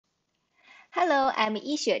Hello, I'm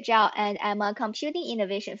Yixue Zhao, and I'm a Computing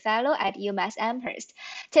Innovation Fellow at UMass Amherst.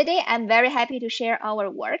 Today, I'm very happy to share our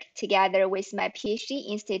work together with my PhD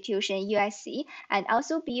institution, USC, and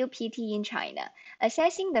also BUPT in China,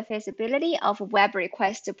 assessing the feasibility of web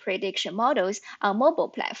request prediction models on mobile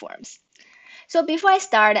platforms. So before I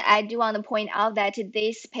start, I do want to point out that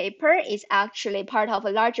this paper is actually part of a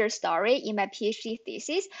larger story in my PhD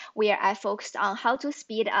thesis, where I focused on how to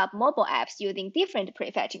speed up mobile apps using different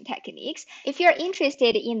prefetching techniques. If you're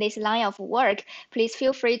interested in this line of work, please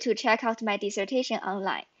feel free to check out my dissertation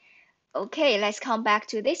online. Okay, let's come back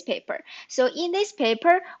to this paper. So in this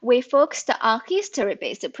paper, we focused on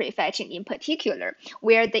history-based prefetching in particular,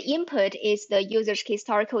 where the input is the user's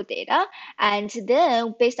historical data, and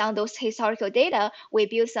then based on those historical data, we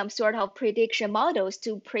build some sort of prediction models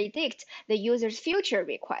to predict the user's future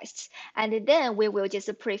requests, and then we will just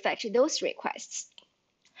prefetch those requests.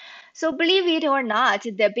 So believe it or not,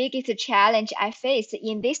 the biggest challenge I faced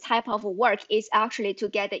in this type of work is actually to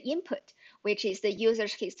get the input, which is the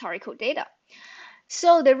user's historical data.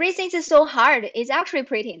 So the reason it's so hard is actually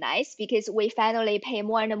pretty nice because we finally pay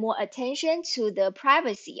more and more attention to the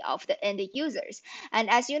privacy of the end users. And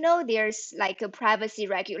as you know, there's like privacy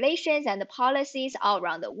regulations and policies all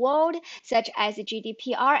around the world, such as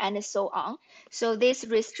GDPR and so on. So this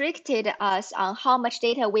restricted us on how much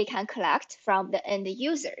data we can collect from the end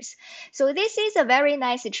users. So this is a very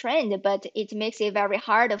nice trend, but it makes it very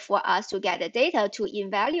hard for us to get the data to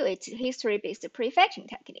evaluate history-based prefetching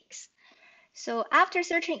techniques. So after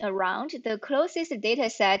searching around, the closest data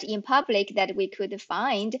set in public that we could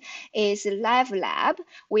find is LiveLab,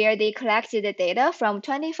 where they collected the data from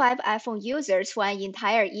 25 iPhone users for an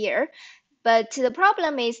entire year. But the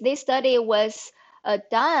problem is this study was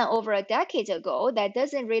done over a decade ago. That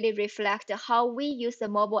doesn't really reflect how we use the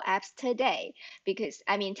mobile apps today. Because,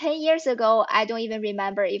 10 years ago, I don't even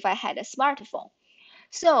remember if I had a smartphone.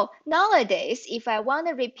 So nowadays, if I want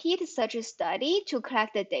to repeat such a study to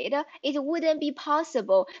collect the data, it wouldn't be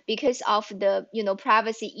possible because of the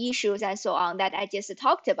privacy issues and so on that I just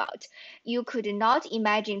talked about. You could not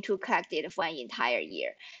imagine to collect data for an entire year.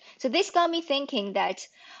 So this got me thinking that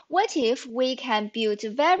what if we can build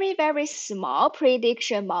very, very small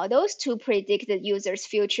prediction models to predict the user's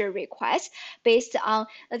future requests based on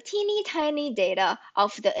a teeny tiny data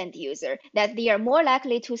of the end user that they are more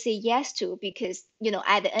likely to say yes to because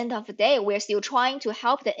at the end of the day we're still trying to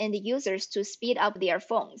help the end users to speed up their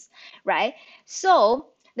phones, right? So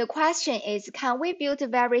the question is, can we build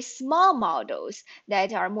very small models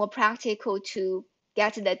that are more practical to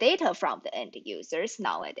get the data from the end users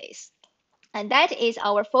nowadays? And that is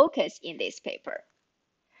our focus in this paper.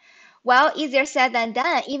 Well, easier said than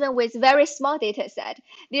done. Even with very small data set,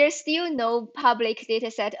 there's still no public data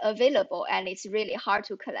set available, and it's really hard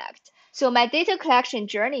to collect. So my data collection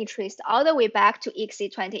journey traced all the way back to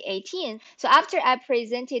ICSI 2018. So after I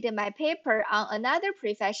presented my paper on another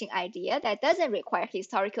prefetching idea that doesn't require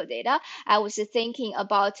historical data, I was thinking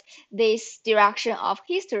about this direction of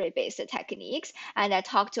history-based techniques, and I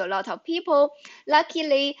talked to a lot of people.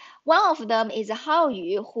 Luckily, one of them is Hao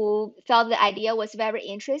Yu, who felt the idea was very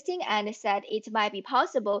interesting and said it might be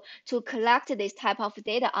possible to collect this type of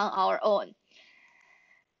data on our own.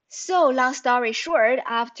 So long story short,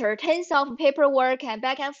 after tons of paperwork and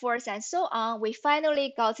back and forth and so on, we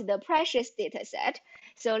finally got the precious data set.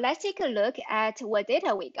 So let's take a look at what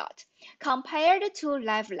data we got. Compared to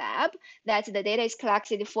LiveLab, that the data is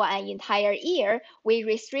collected for an entire year, we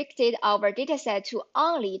restricted our dataset to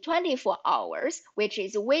only 24 hours, which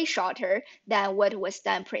is way shorter than what was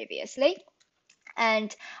done previously.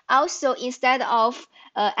 And also, instead of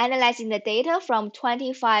analyzing the data from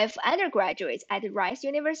 25 undergraduates at Rice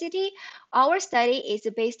University, our study is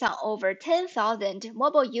based on over 10,000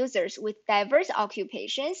 mobile users with diverse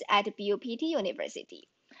occupations at BUPT University.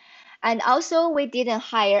 And also, we didn't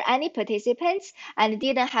hire any participants and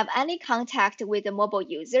didn't have any contact with the mobile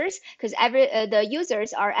users because the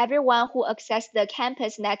users are everyone who accessed the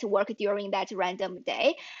campus network during that random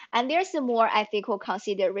day. And there's more ethical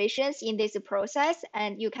considerations in this process,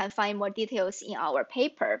 and you can find more details in our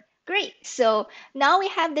paper. Great. So now we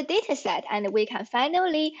have the data set and we can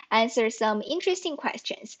finally answer some interesting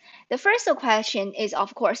questions. The first question is,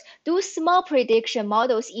 of course, do small prediction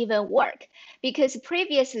models even work? because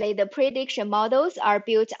previously the prediction models are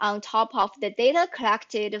built on top of the data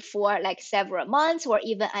collected for like several months or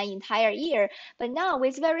even an entire year. But now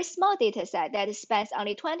with very small data set that spans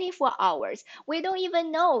only 24 hours, we don't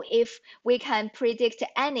even know if we can predict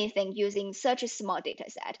anything using such a small data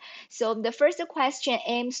set. So the first question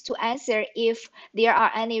aims to answer if there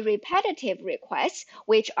are any repetitive requests,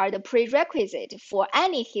 which are the prerequisite for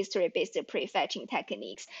any history-based prefetching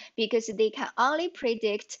techniques, because they can only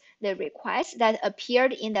predict the requests that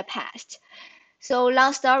appeared in the past. So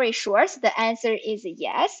long story short, the answer is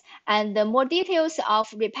yes, and the more details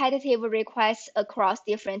of repetitive requests across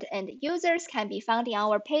different end users can be found in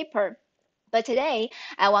our paper. But today,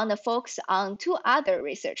 I want to focus on two other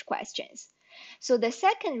research questions. So the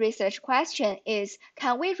second research question is,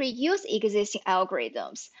 can we reuse existing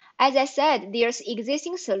algorithms? As I said, there's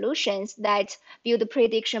existing solutions that build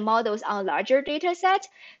prediction models on larger data sets.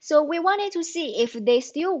 So we wanted to see if they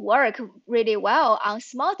still work really well on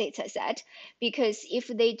small data set, because if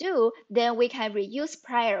they do, then we can reuse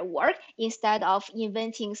prior work instead of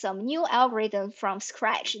inventing some new algorithm from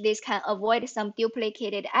scratch. This can avoid some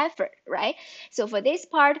duplicated effort, right? So for this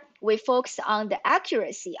part, we focus on the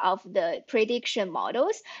accuracy of the prediction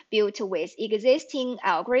models built with existing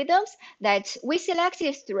algorithms. That we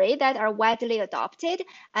selected three that are widely adopted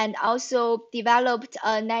and also developed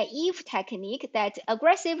a naive technique that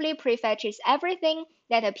aggressively prefetches everything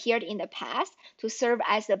that appeared in the past to serve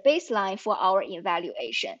as the baseline for our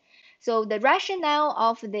evaluation. So the rationale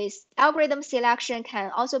of this algorithm selection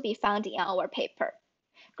can also be found in our paper.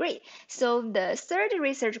 Great. So the third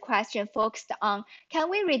research question focused on, can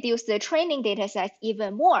we reduce the training data sets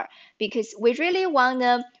even more? Because we really want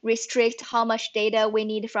to restrict how much data we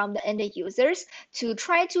need from the end users to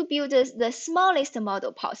try to build the smallest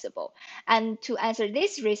model possible. And to answer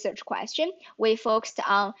this research question, we focused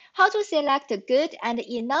on how to select good and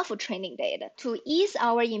enough training data. To ease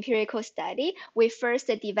our empirical study, we first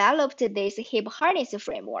developed this hip harness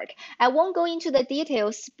framework. I won't go into the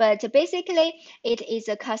details, but basically it is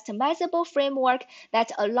a customizable framework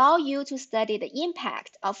that allow you to study the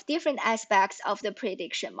impact of different aspects of the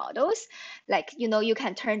prediction models. Like, you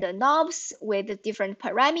can turn the knobs with different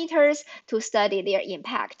parameters to study their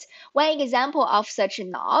impact. One example of such a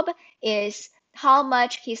knob is how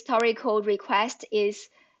much historical request is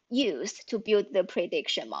used to build the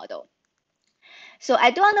prediction model. So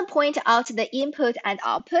I do want to point out the input and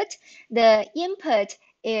output. The input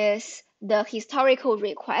is the historical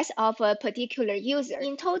request of a particular user.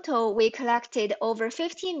 In total, we collected over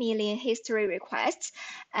 50 million history requests,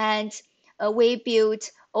 and we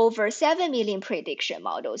built over 7 million prediction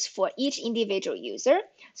models for each individual user.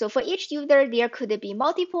 So for each user, there could be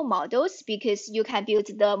multiple models because you can build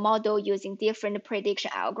the model using different prediction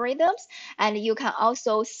algorithms, and you can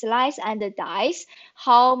also slice and dice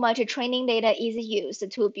how much training data is used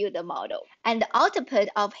to build the model. And the output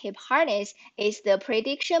of hip harness is the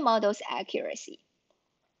prediction model's accuracy.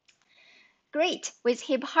 Great. With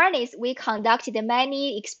hip harness, we conducted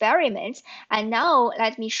many experiments, and now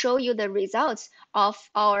let me show you the results of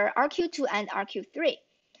our RQ2 and RQ3.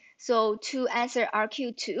 So to answer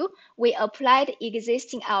RQ2, we applied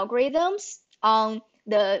existing algorithms on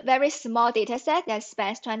the very small dataset that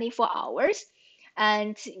spans 24 hours.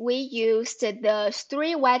 And we used the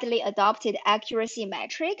three widely adopted accuracy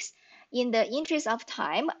metrics. In the interest of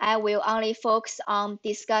time, I will only focus on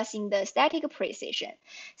discussing the static precision.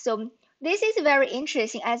 So this is very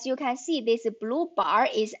interesting. As you can see, this blue bar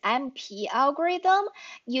is MP algorithm.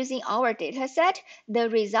 Using our dataset, the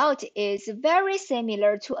result is very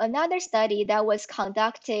similar to another study that was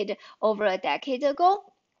conducted over a decade ago.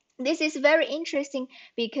 This is very interesting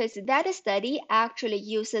because that study actually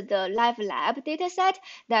used the live lab dataset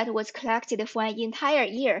that was collected for an entire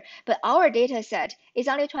year, but our dataset is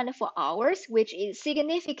only 24 hours, which is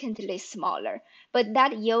significantly smaller, but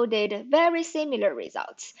that yielded very similar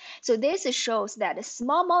results. So this shows that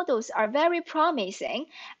small models are very promising,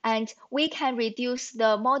 and we can reduce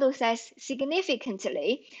the model size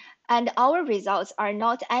significantly, and our results are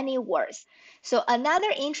not any worse. So another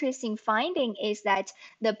interesting finding is that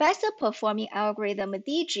the best performing algorithm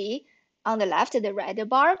DG, on the left, the red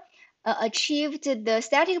bar, achieved the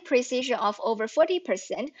static precision of over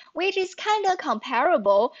 40%, which is kind of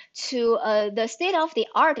comparable to the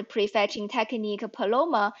state-of-the-art prefetching technique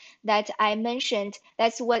Paloma that I mentioned.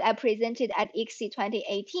 That's what I presented at ICSI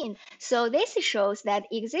 2018. So this shows that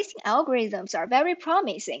existing algorithms are very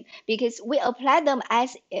promising because we apply them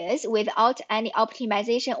as is without any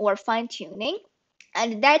optimization or fine-tuning.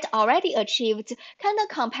 and that already achieved kind of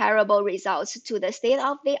comparable results to the state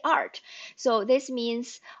of the art. So this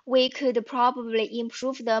means we could probably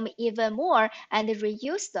improve them even more and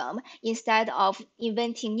reuse them instead of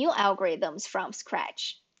inventing new algorithms from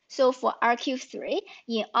scratch. So for RQ3,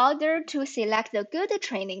 in order to select the good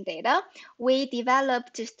training data, we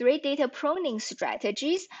developed 3 data pruning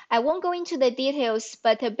strategies. I won't go into the details,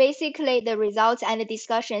 but basically the results and the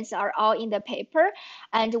discussions are all in the paper.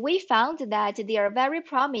 And we found that they are very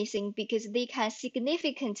promising because they can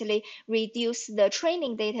significantly reduce the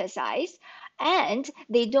training data size and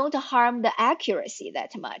they don't harm the accuracy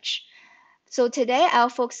that much. So today I'll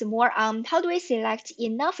focus more on how do we select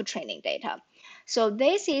enough training data. So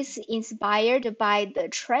this is inspired by the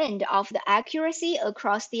trend of the accuracy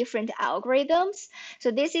across different algorithms.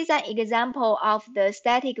 So this is an example of the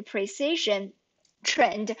static precision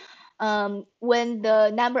trend when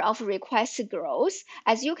the number of requests grows.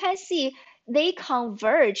 As you can see, they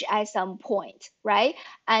converge at some point, right?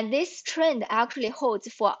 And this trend actually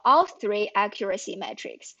holds for all 3 accuracy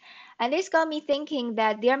metrics. And this got me thinking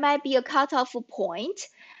that there might be a cutoff point.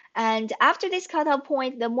 And after this cutoff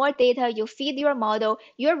point, the more data you feed your model,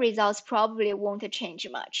 your results probably won't change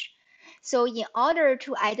much. So in order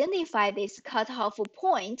to identify this cutoff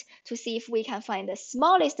point to see if we can find the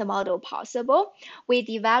smallest model possible, we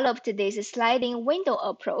developed this sliding window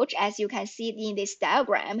approach, as you can see in this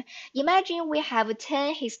diagram. Imagine we have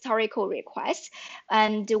 10 historical requests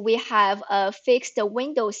and we have a fixed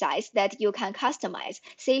window size that you can customize,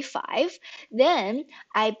 say 5. Then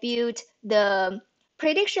I build the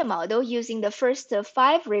prediction model using the first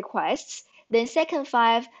 5 requests, then second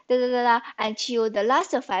 5, until the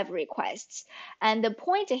last 5 requests. And the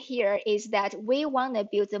point here is that we want to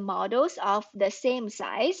build the models of the same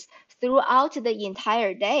size throughout the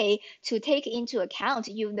entire day to take into account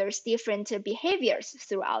users' different behaviors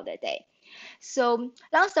throughout the day. So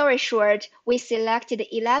long story short, we selected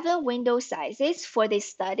 11 window sizes for this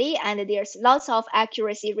study, and there's lots of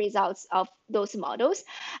accuracy results of those models.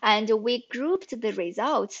 And we grouped the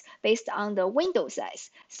results based on the window size.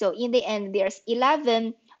 So in the end, there's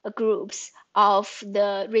 11 groups of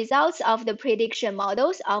the results of the prediction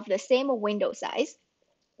models of the same window size.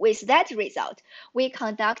 With that result, we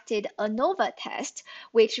conducted a ANOVA test,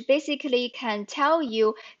 which basically can tell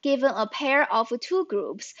you, given a pair of 2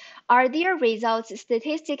 groups, are their results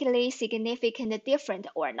statistically significant different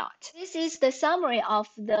or not. This is the summary of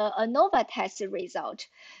the ANOVA test result.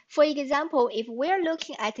 For example, if we're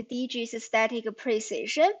looking at DG's static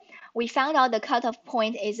precision, we found out the cutoff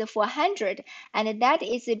point is 400, and that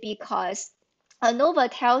is because ANOVA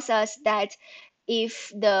tells us that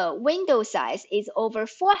if the window size is over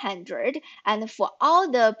 400, and for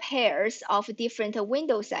all the pairs of different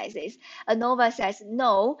window sizes, ANOVA says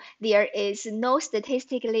no, there is no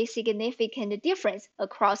statistically significant difference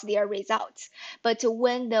across their results. But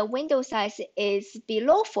when the window size is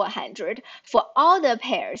below 400, for all the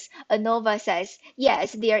pairs, ANOVA says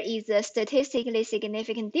yes, there is a statistically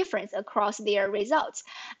significant difference across their results.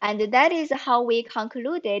 And that is how we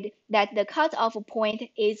concluded that the cutoff point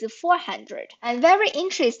is 400. And very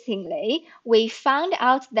interestingly, we found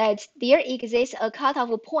out that there exists a cutoff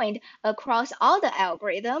point across all the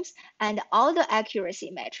algorithms and all the accuracy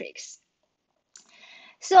metrics.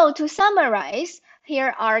 So to summarize,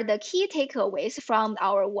 here are the key takeaways from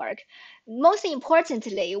our work. Most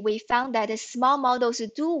importantly, we found that small models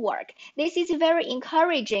do work. This is very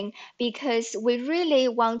encouraging because we really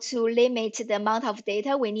want to limit the amount of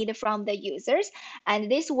data we need from the users. And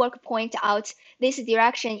this work points out this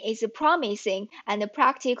direction is promising and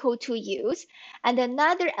practical to use. And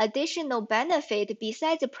another additional benefit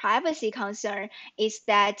besides the privacy concern is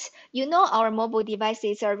that our mobile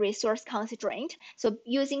devices are resource constrained. So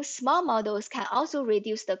using small models can also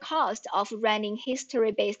reduce the cost of running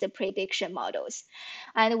history-based prediction models.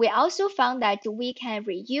 And we also found that we can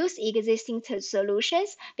reuse existing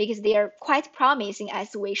solutions because they are quite promising,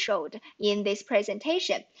 as we showed in this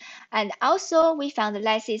presentation. And also we found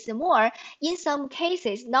less is more. In some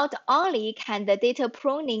cases, not only can the data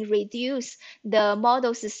pruning reduce the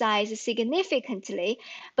model's size significantly,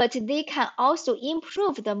 but they can also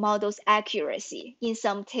improve the model's accuracy in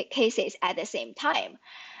some cases at the same time.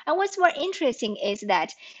 And what's more interesting is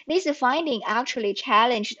that this finding actually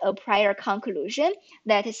challenged a prior conclusion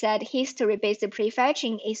that said history-based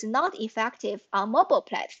prefetching is not effective on mobile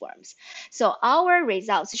platforms. So our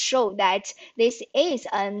results show that this is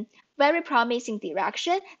a very promising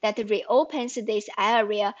direction that reopens this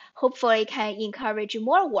area, hopefully can encourage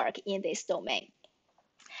more work in this domain.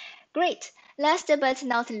 Great. Last but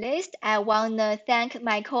not least, I want to thank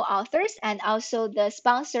my co-authors and also the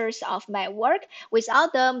sponsors of my work.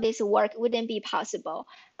 Without them, this work wouldn't be possible.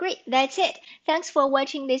 Great, that's it. Thanks for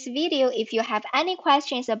watching this video. If you have any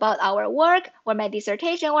questions about our work or my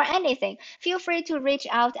dissertation or anything, feel free to reach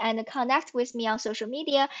out and connect with me on social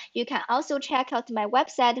media. You can also check out my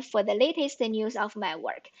website for the latest news of my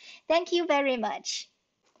work. Thank you very much.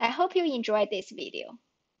 I hope you enjoyed this video.